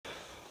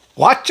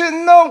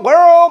Watching the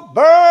world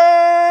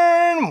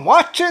burn,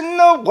 watching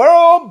the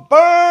world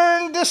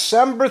burn,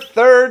 December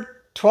 3rd,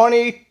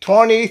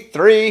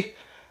 2023.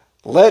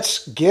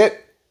 Let's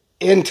get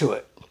into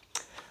it.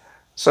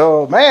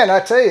 So, man,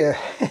 I tell you,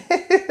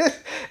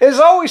 there's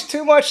always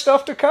too much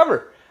stuff to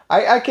cover.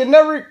 I can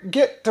never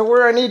get to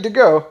where I need to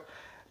go.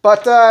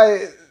 But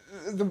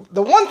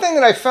the one thing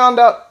that I found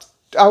out,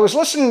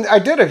 I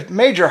did a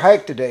major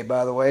hike today,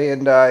 by the way,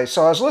 and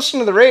so I was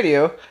listening to the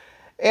radio,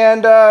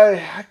 and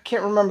I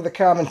can't remember the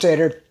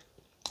commentator.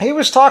 He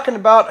was talking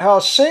about how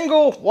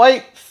single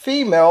white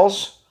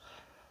females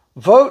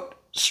vote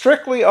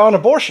strictly on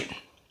abortion.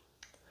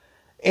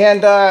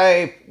 And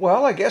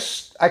well, I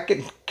guess I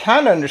can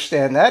kind of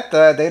understand that.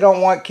 They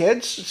don't want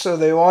kids, so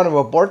they want to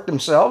abort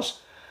themselves.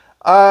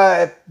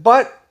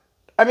 But,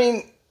 I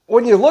mean,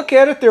 when you look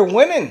at it, they're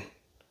winning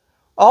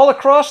all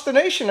across the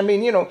nation. I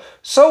mean,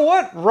 so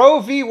what? Roe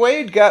v.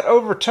 Wade got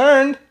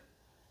overturned.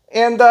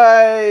 And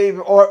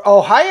or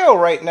Ohio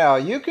right now,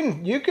 you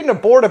can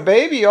abort a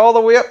baby all the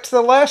way up to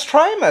the last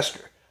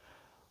trimester.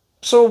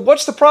 So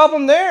what's the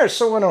problem there?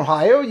 So in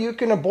Ohio, you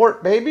can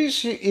abort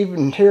babies.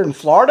 Even here in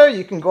Florida,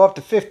 you can go up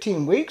to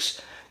 15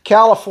 weeks.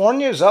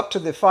 California is up to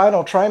the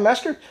final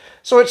trimester.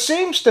 So it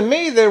seems to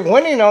me they're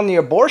winning on the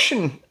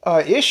abortion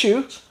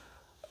issue.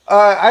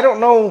 I don't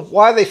know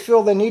why they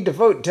feel they need to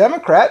vote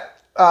Democrat.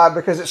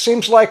 Because it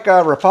seems like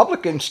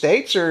Republican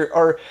states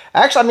are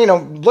actually, I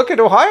mean, look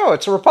at Ohio.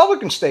 It's a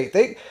Republican state.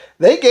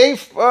 They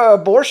gave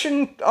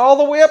abortion all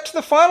the way up to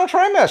the final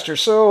trimester.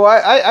 So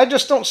I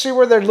just don't see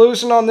where they're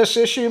losing on this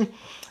issue.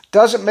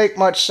 Doesn't make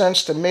much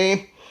sense to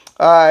me.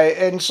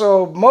 And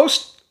so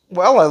a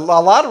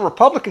lot of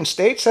Republican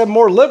states have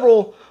more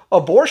liberal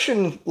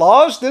abortion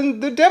laws than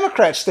the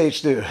Democrat states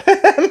do.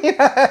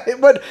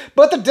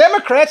 but the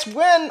Democrats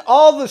win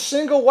all the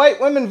single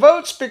white women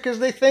votes because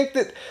they think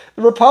that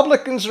the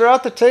Republicans are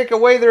out to take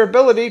away their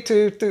ability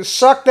to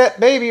suck that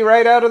baby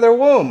right out of their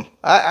womb.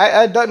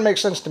 It doesn't make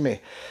sense to me.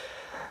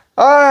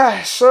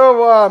 And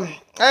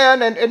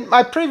in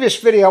my previous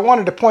video,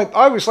 I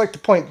always like to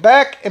point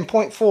back and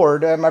point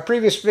forward. My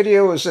previous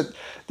video was that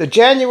the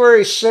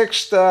January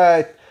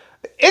 6th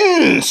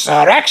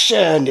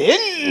Insurrection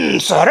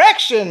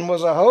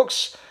was a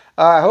hoax.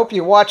 I hope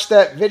you watched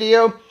that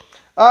video.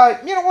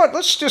 You know what?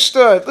 Let's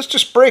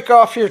just break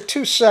off here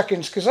 2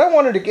 seconds because I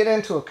wanted to get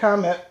into a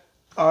comment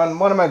on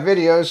one of my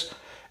videos,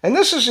 and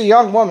this is a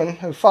young woman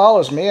who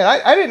follows me, and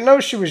I didn't know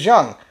she was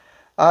young,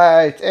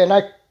 and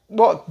I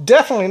will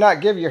definitely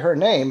not give you her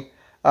name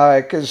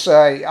because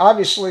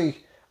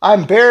obviously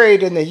I'm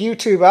buried in the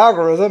YouTube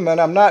algorithm,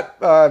 and I'm not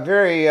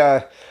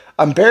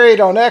I'm buried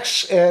on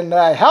X, and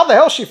how the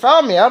hell she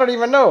found me, I don't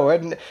even know.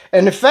 And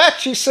in fact,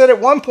 she said at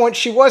one point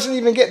she wasn't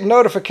even getting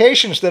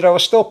notifications that I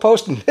was still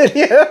posting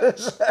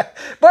videos.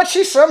 But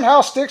she somehow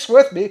sticks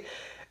with me.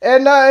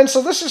 And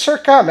so this is her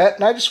comment,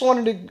 and I just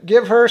wanted to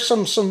give her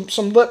some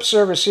lip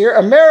service here.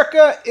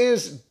 America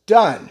is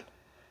done.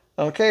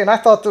 Okay, and I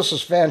thought this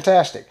was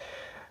fantastic.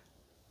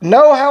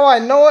 Know how I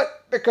know it?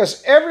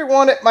 Because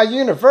everyone at my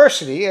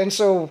university, and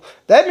so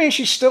that means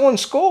she's still in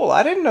school.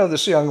 I didn't know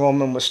this young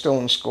woman was still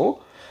in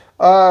school.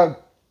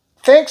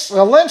 Thinks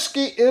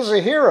Zelensky is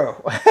a hero,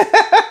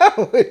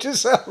 which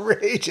is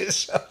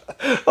outrageous.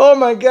 Oh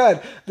my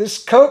God,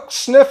 this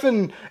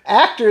coke-sniffing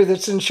actor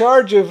that's in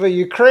charge of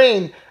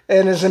Ukraine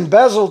and has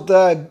embezzled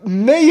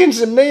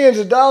millions and millions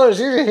of dollars,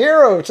 he's a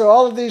hero to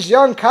all of these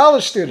young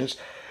college students.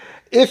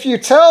 If you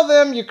tell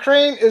them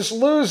Ukraine is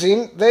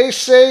losing, they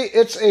say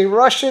it's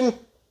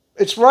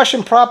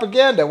Russian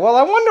propaganda. Well,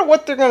 I wonder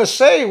what they're going to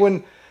say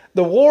when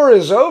the war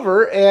is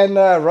over and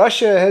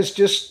Russia has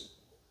just,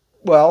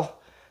 well,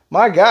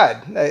 my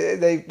God,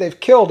 they've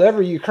killed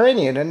every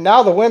Ukrainian, and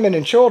now the women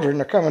and children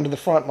are coming to the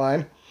front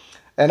line.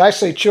 And I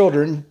say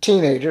children,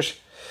 teenagers.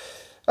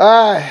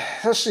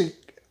 Let's see.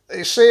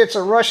 They say it's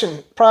a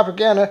Russian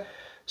propaganda.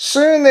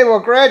 Soon they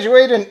will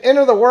graduate and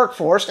enter the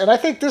workforce. And I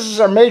think this is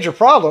our major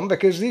problem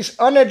because these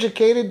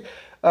uneducated,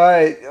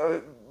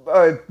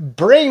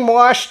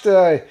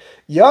 brainwashed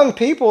young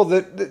people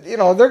that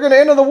they're going to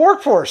enter the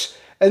workforce.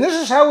 And this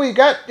is how we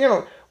got,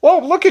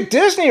 well, look at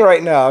Disney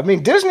right now. I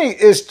mean, Disney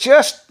is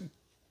just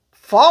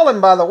fallen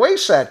by the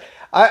wayside.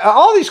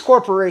 All these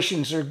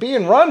corporations are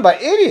being run by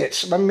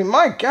idiots. I mean,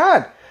 my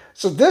God.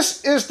 So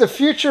this is the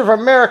future of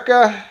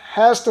America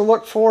has to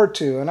look forward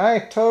to, and I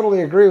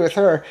totally agree with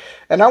her.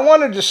 And I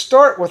wanted to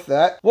start with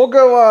that. We'll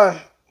go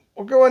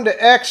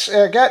into X.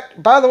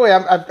 By the way,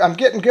 I'm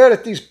getting good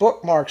at these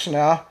bookmarks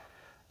now.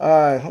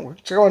 We're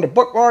going to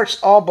bookmarks,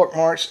 all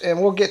bookmarks,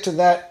 and we'll get to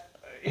that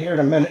here in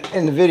a minute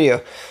in the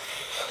video.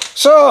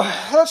 So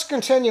let's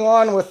continue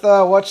on with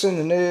what's in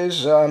the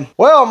news.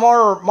 Well,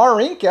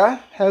 Marinka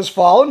has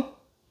fallen.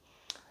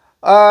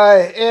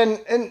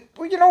 And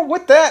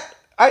with that,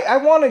 I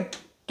want to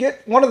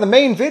get one of the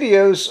main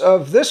videos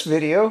of this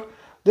video.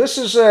 This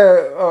is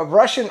a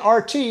Russian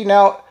RT.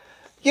 Now,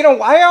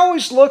 I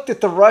always looked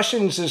at the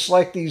Russians as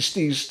like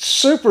these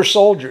super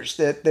soldiers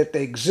that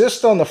they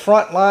exist on the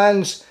front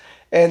lines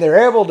and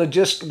they're able to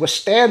just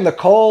withstand the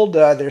cold.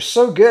 They're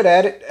so good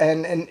at it.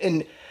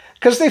 And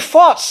because they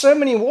fought so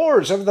many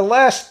wars over the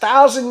last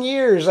 1,000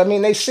 years. I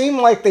mean, they seem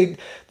like they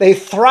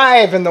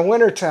thrive in the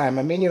wintertime.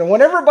 I mean, you know,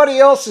 when everybody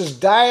else is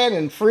dying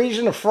and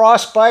freezing of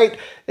frostbite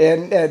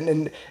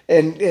and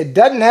it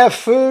doesn't have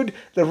food,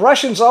 the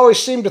Russians always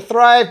seem to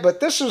thrive.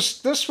 But this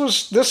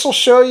will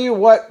show you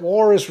what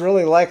war is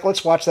really like.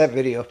 Let's watch that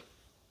video.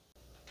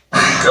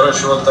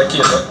 Короче, вот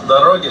такие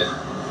дороги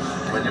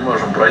мы не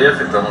можем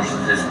проехать, потому что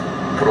здесь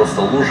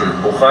просто лужи.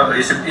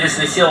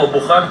 Если села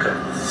буханка,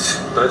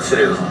 то это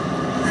серьезно.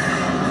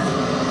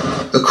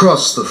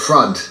 Across the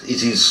front,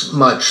 it is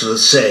much the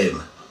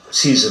same.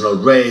 Seasonal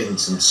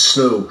rains and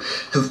snow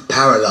have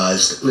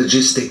paralyzed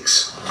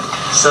logistics.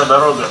 Вся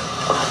дорога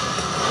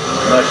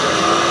нахер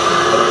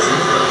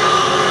разбита.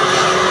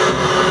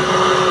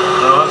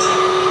 Вот.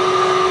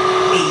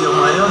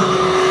 Ё-моё.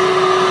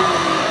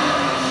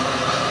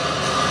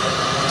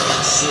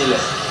 Сели.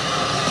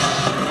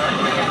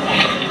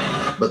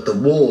 But the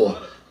war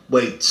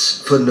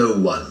waits for no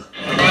one.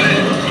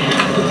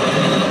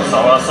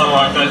 Сова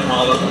опять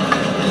мало.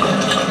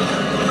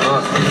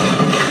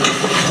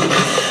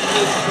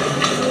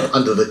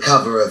 Under the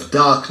cover of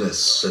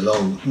darkness,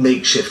 along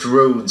makeshift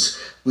roads,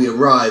 we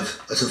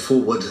arrive at a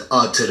forward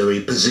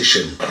artillery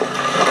position.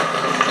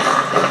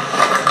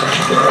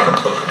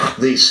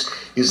 This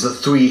is the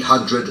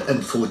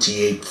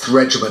 348th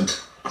Regiment,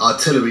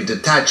 Artillery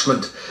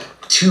Detachment,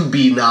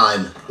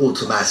 2B9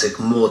 automatic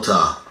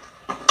mortar.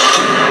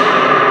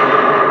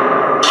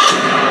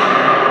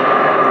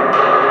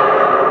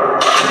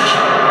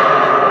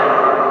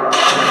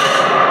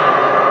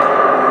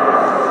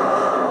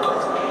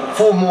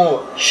 Four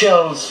more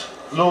shells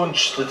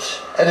launched at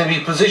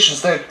enemy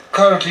positions. They're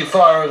currently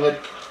firing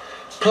at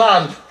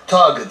planned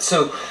targets.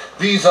 So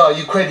these are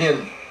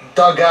Ukrainian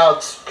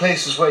dugouts,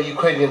 places where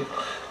Ukrainian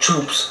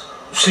troops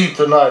sleep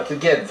the night.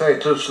 Again, very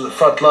close to the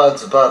front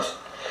lines, about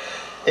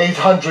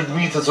 800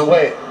 meters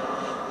away.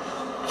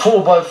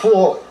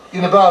 4x4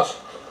 in about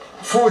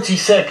 40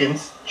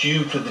 seconds,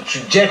 due to the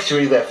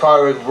trajectory they're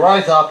firing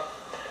right up,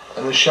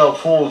 and the shell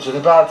falls. In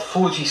about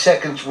 40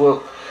 seconds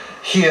we'll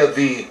hear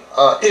the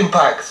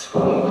impact.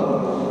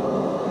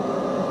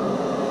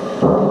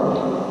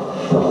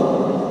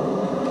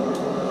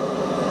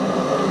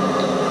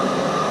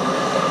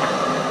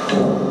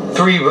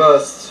 Three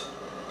bursts,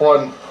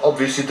 one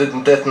obviously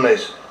didn't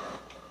detonate.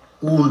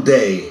 All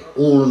day,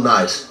 all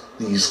night,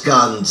 these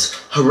guns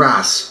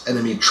harass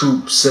enemy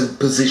troops and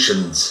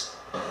positions.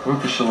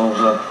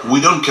 We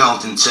don't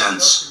count in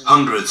tens,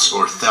 hundreds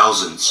or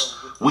thousands.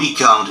 We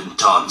count in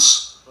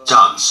tons.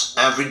 Tons,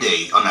 every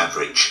day on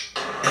average.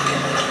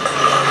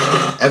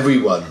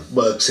 Everyone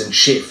works in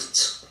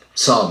shifts.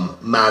 Some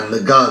man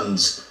the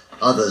guns,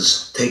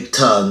 others take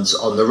turns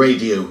on the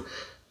radio.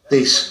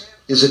 This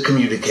is a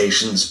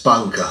communications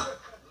bunker.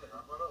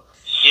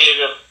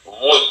 Север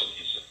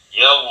 80,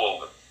 я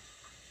Волга.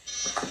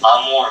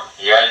 Амур,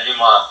 я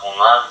зима, у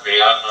нас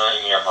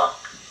грязное небо.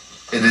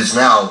 It is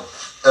now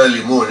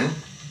early morning.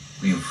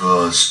 We've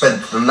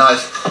spent the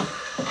night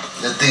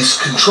at this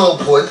control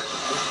point.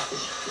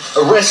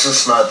 A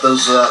restless night.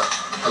 There's a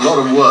lot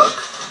of work.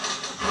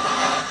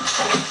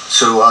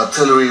 So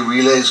artillery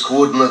relays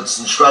coordinates,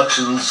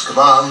 instructions,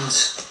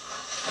 commands,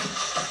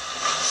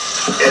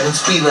 and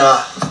it's been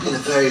a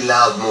very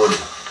loud morning.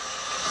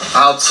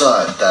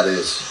 Outside, that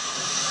is.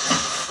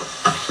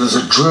 There's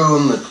a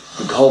drone that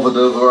hovered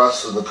over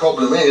us, and the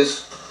problem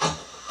is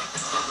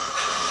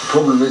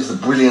the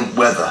brilliant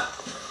weather.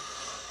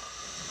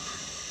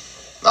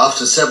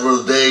 After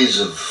several days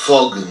of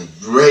fog and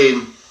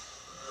rain,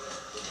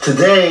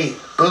 today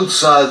both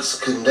sides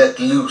can let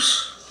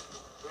loose.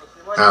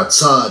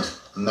 Outside,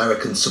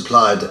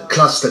 American-supplied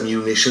cluster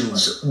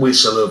munitions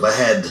whistle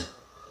overhead.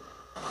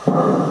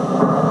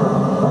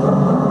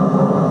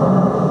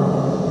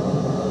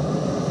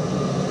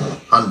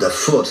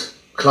 Underfoot,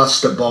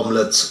 cluster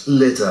bomblets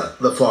litter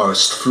the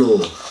forest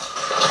floor.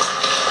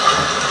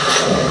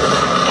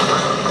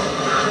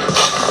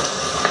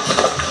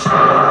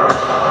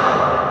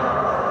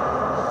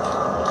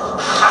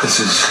 This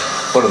is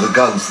one of the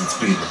guns that's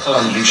been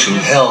unleashing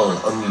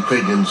hell on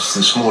Ukrainians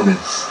this morning.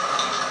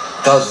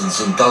 Dozens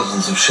and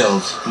dozens of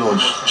shells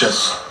launched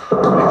just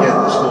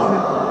again this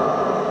morning.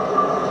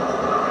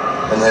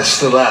 And they're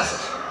still at it.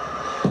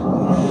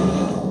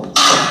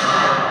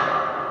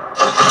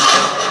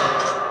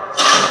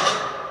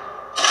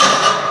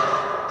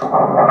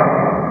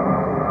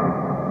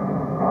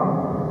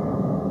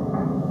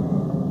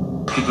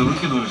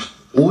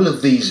 All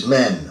of these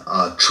men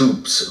are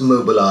troops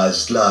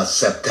mobilized last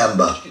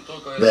September.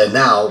 They're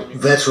now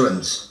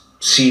veterans,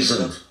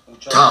 seasoned,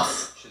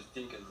 tough,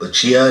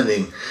 but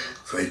yearning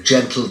for a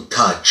gentle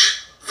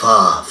touch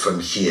far from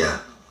here.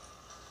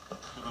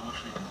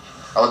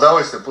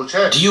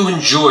 Do you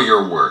enjoy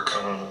your work?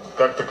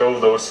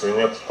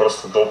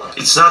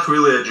 It's not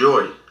really a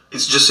joy,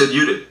 it's just a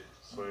duty.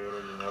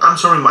 I'm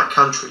serving my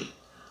country.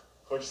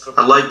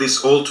 I'd like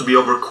this all to be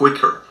over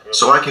quicker,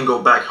 so I can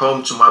go back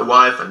home to my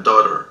wife and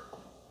daughter.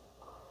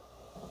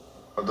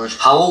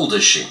 How old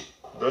is she?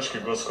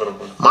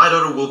 My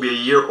daughter will be a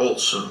year old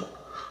soon.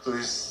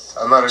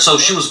 So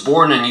she was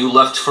born and you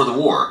left for the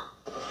war?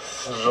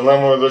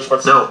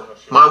 No,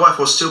 my wife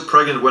was still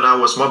pregnant when I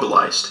was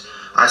mobilized.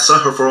 I saw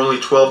her for only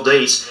 12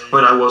 days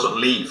when I was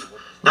on leave.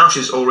 Now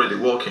she's already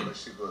walking.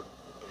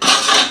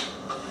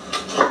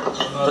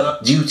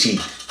 Duty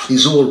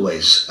is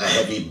always a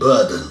heavy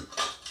burden.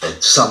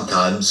 It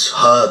sometimes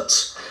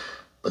hurts,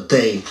 but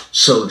they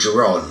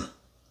soldier on,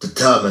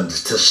 determined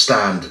to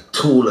stand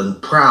tall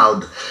and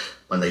proud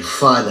when they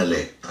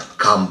finally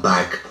come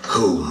back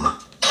home.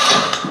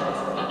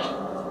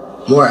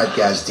 Murad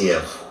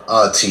Gazdiev,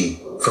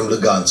 RT from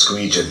Lugansk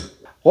region.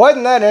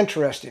 Wasn't that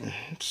interesting?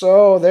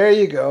 So there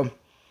you go.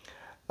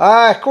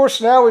 Of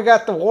course, now we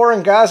got the war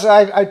in Gaza.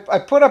 I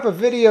put up a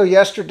video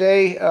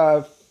yesterday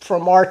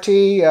from RT.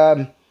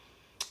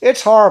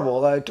 It's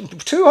horrible.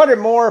 200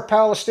 more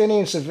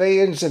Palestinian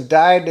civilians have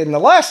died in the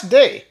last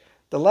day.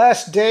 The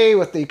last day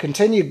with the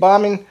continued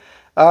bombing.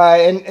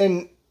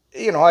 And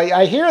you know,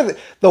 I hear the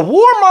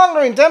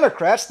warmongering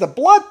Democrats, the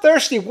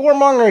bloodthirsty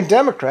warmongering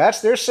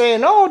Democrats, they're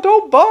saying, oh,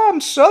 don't bomb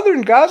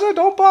southern Gaza,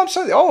 don't bomb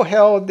southern. Oh,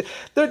 hell,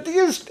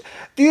 the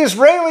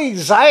Israeli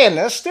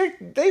Zionists,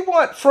 they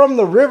want from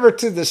the river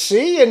to the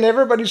sea, and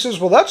everybody says,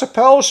 well, that's a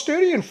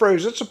Palestinian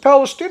phrase, it's a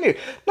Palestinian.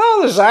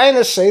 No, the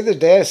Zionists say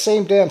the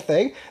same damn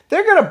thing.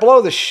 They're going to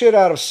blow the shit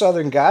out of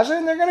southern Gaza,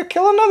 and they're going to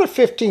kill another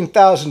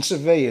 15,000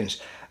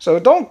 civilians. So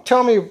don't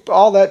tell me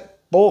all that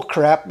bull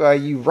crap,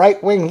 you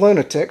right-wing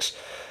lunatics.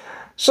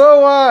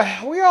 So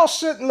we all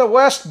sit in the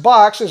West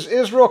box as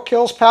Israel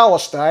kills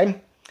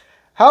Palestine.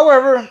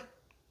 However,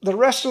 the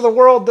rest of the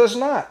world does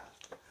not.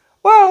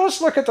 Well,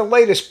 let's look at the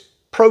latest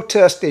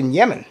protest in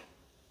Yemen.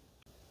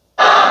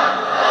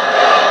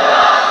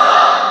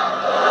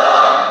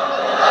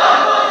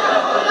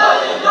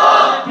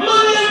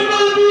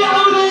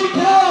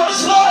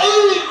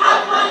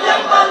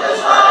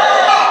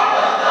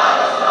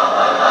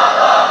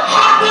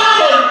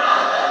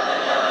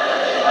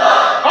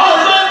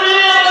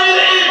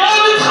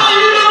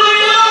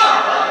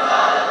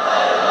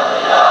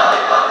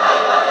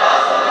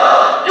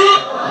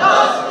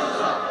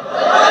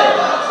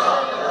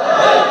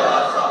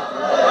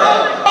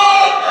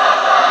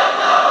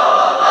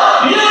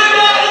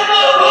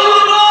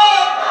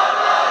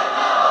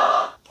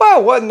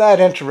 Wasn't that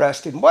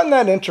interesting? Wasn't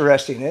that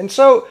interesting? And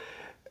so,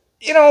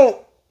 you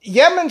know,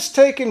 Yemen's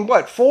taken,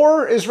 what,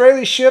 4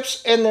 Israeli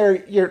ships, and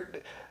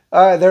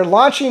they're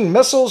launching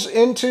missiles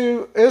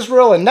into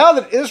Israel. And now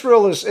that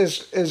Israel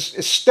is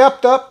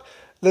stepped up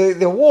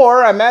the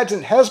war, I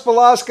imagine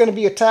Hezbollah is going to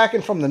be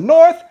attacking from the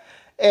north,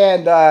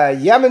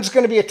 and Yemen's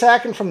going to be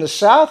attacking from the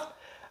south.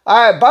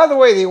 By the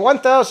way, the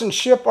 1,000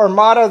 ship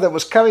armada that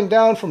was coming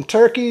down from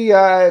Turkey,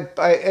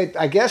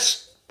 I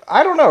guess,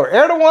 I don't know,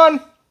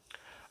 Erdogan,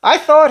 I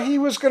thought he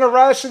was going to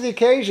rise to the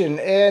occasion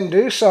and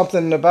do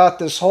something about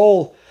this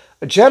whole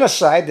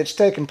genocide that's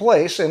taken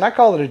place. And I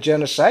call it a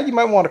genocide. You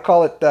might want to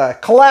call it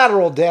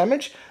collateral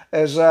damage,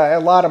 as a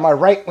lot of my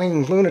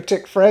right-wing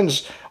lunatic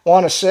friends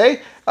want to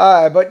say.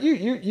 But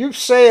you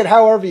say it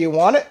however you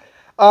want it.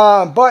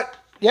 But,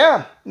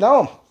 yeah,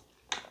 no.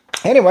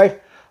 Anyway,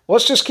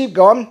 let's just keep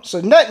going.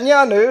 So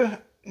Netanyahu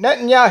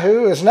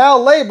is now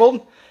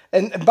labeled,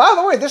 and by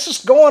the way, this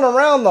is going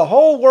around the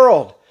whole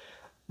world,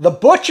 the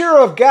Butcher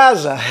of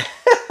Gaza.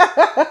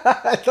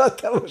 I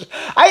thought that was,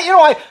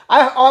 I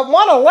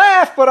want to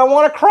laugh, but I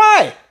want to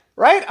cry,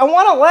 right? I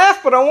want to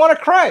laugh, but I want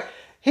to cry.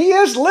 He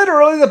is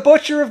literally the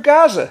Butcher of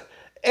Gaza.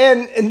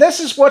 And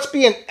this is what's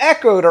being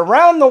echoed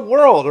around the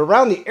world,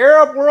 around the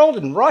Arab world,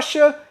 in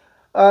Russia.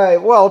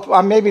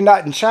 Well, maybe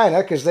not in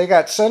China, because they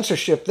got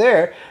censorship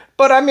there.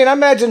 But I mean, I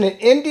imagine in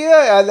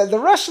India, the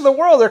rest of the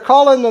world, they're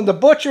calling them the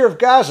Butcher of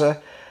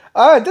Gaza.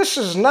 This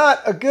is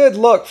not a good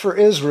look for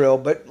Israel,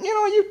 but you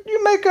know, you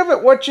make of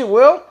it what you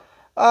will.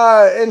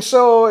 And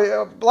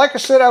so, like I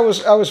said, I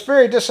was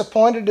very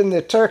disappointed in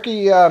the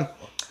Turkey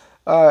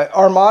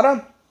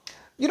armada.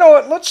 You know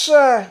what? Let's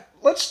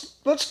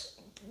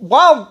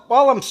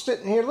while I'm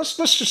sitting here, let's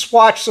just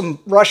watch some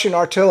Russian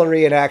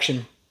artillery in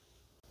action.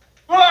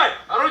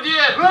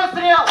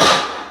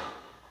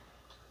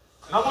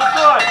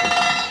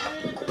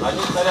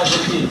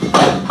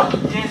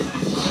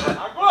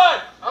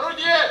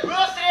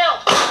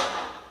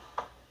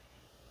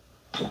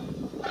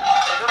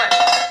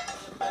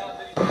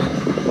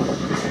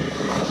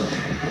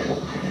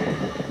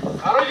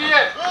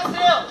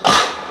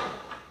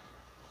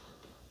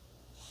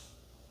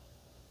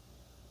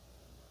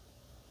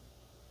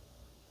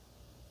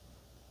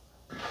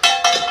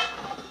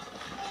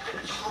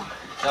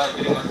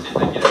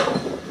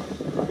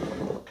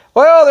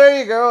 Well,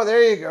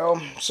 there you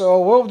go.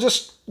 So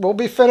we'll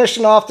be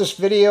finishing off this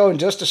video in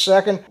just a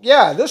second.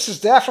 Yeah, this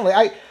is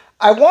definitely,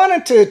 I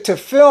wanted to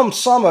film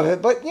some of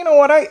it, but you know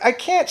what, I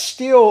can't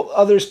steal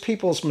other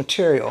people's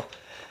material.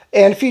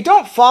 And if you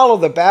don't follow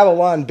the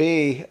Babylon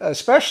Bee,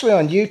 especially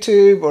on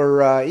YouTube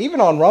or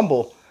even on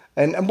Rumble,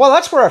 and well,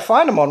 that's where I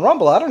find them, on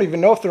Rumble. I don't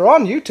even know if they're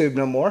on YouTube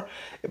no more.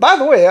 By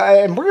the way,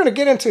 and we're going to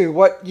get into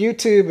what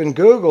YouTube and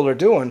Google are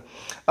doing,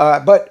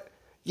 but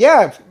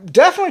yeah,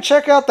 definitely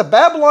check out the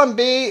Babylon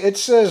Bee. It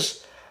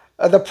says,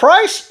 The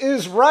price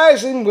is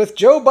rising with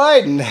Joe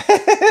Biden.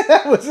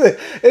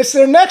 It's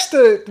their next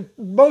to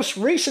most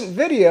recent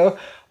video.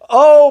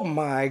 Oh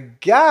my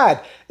God!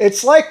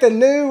 It's like the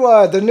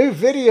new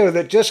video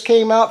that just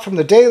came out from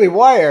the Daily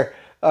Wire.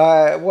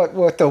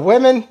 What the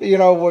women, you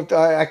know,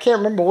 I can't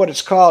remember what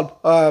it's called.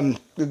 The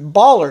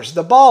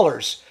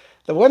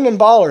women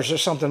ballers or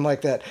something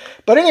like that.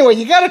 But anyway,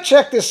 you got to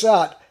check this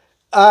out.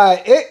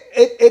 I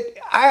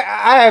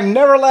have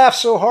never laughed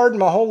so hard in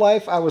my whole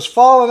life. I was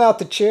falling out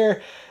the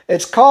chair.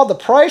 It's called The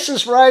Price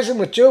is Rising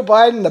with Joe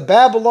Biden, the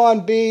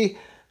Babylon Bee.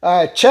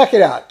 Check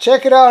it out.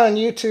 Check it out on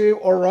YouTube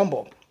or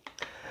Rumble.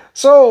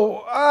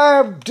 So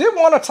I did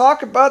want to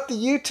talk about the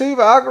YouTube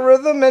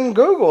algorithm and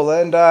Google.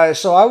 And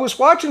so I was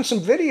watching some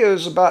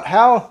videos about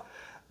how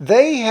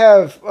they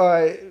have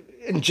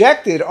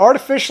injected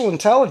artificial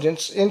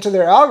intelligence into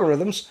their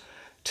algorithms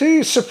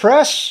to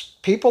suppress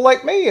people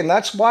like me. And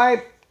that's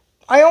why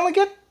I only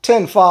get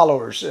 10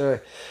 followers.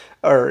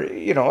 Or,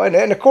 you know,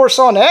 and of course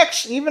on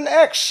X, even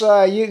X,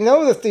 you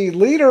know that the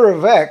leader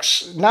of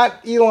X,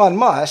 not Elon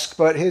Musk,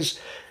 but his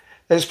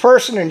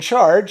person in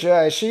charge,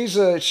 she was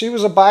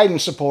a Biden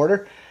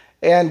supporter,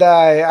 and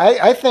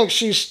I think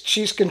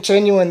she's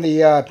continuing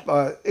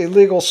the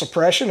illegal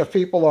suppression of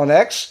people on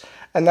X,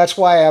 and that's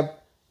why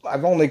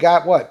I've only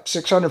got what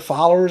 600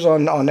 followers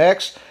on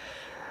X.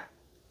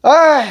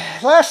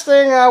 Last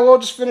thing, we'll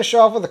just finish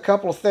off with a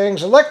couple of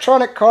things.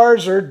 Electronic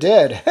cars are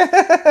dead.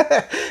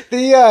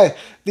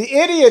 The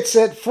idiots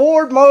at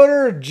Ford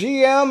Motor,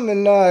 GM,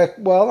 and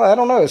well, I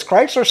don't know, is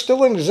Chrysler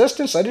still in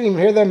existence? I didn't even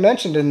hear them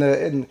mentioned in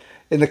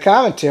the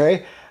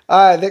commentary.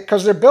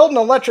 Because they're building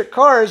electric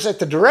cars at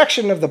the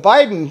direction of the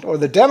Biden or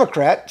the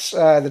Democrats.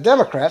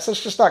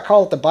 Let's just not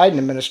call it the Biden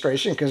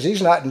administration because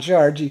he's not in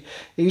charge.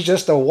 He's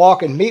just a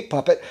walking meat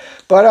puppet.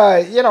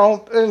 But you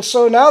know, and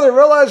so now they're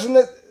realizing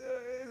that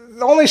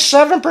only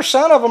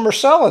 7% of them are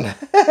selling.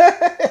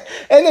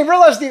 And they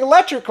realize the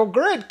electrical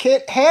grid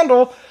can't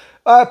handle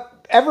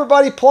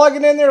everybody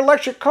plugging in their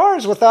electric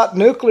cars without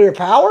nuclear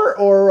power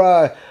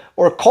or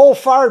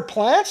coal-fired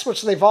plants,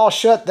 which they've all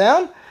shut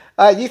down.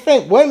 You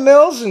think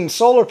windmills and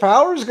solar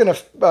power is going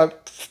to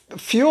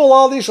fuel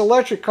all these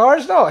electric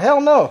cars? No,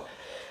 hell no.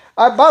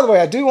 By the way,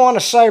 I do want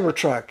a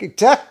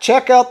Cybertruck.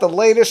 Check out the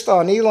latest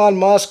on Elon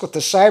Musk with the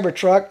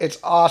Cybertruck. It's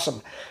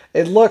awesome.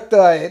 It looked,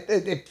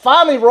 it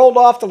finally rolled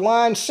off the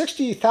line.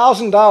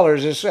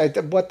 $60,000 is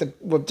what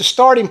the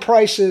starting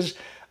price is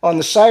on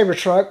the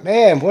Cybertruck.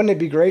 Man, wouldn't it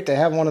be great to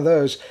have one of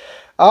those?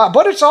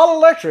 But it's all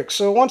electric.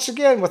 So once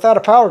again, without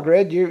a power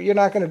grid, you're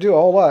not going to do a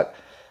whole lot.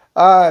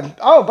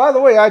 Oh, by the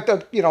way, I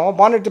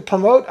wanted to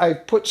promote. I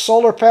put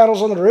solar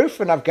panels on the roof,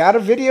 and I've got a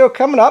video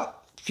coming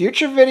up.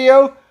 Future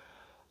video.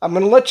 I'm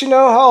going to let you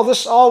know how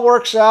this all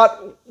works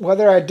out,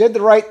 whether I did the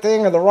right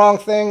thing or the wrong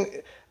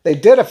thing. They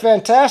did a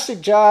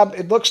fantastic job,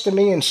 it looks to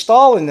me,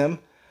 installing them.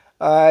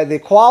 The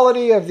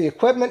quality of the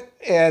equipment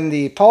and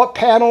the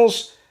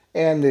panels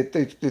and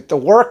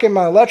the work in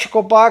my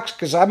electrical box,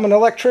 because I'm an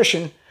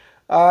electrician,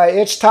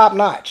 it's top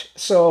notch.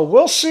 So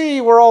we'll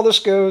see where all this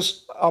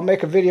goes. I'll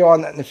make a video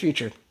on that in the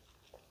future.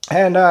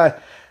 And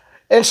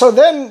so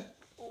then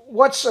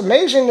what's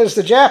amazing is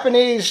the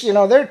Japanese, you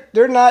know,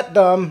 they're not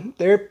dumb.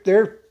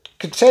 They're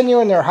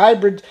continuing their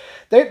hybrid.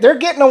 They're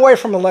getting away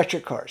from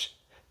electric cars.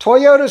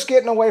 Toyota's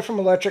getting away from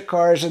electric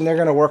cars, and they're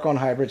going to work on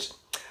hybrids.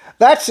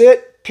 That's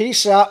it.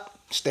 Peace out.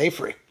 Stay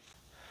free.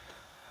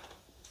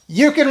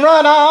 You can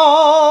run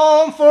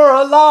on for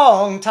a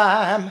long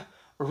time.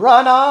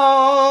 Run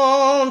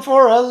on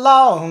for a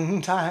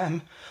long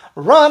time.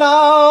 Run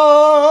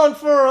on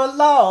for a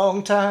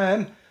long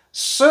time.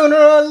 Sooner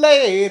or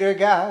later,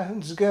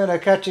 God's gonna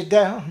cut you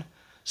down.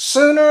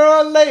 Sooner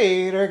or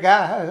later,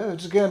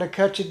 God's gonna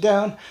cut you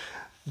down.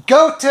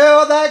 Go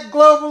tell that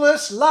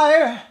globalist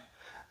liar,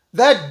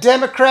 that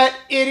Democrat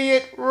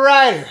idiot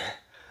writer,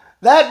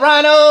 that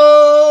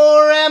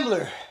rhino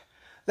rambler,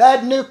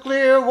 that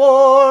nuclear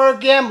war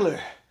gambler,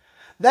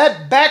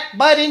 that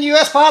backbiting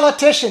U.S.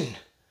 politician.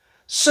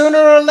 Sooner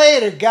or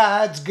later,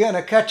 God's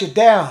gonna cut you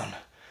down.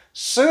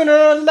 Sooner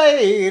or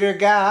later,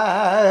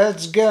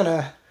 God's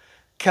gonna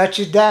cut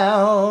you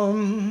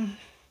down.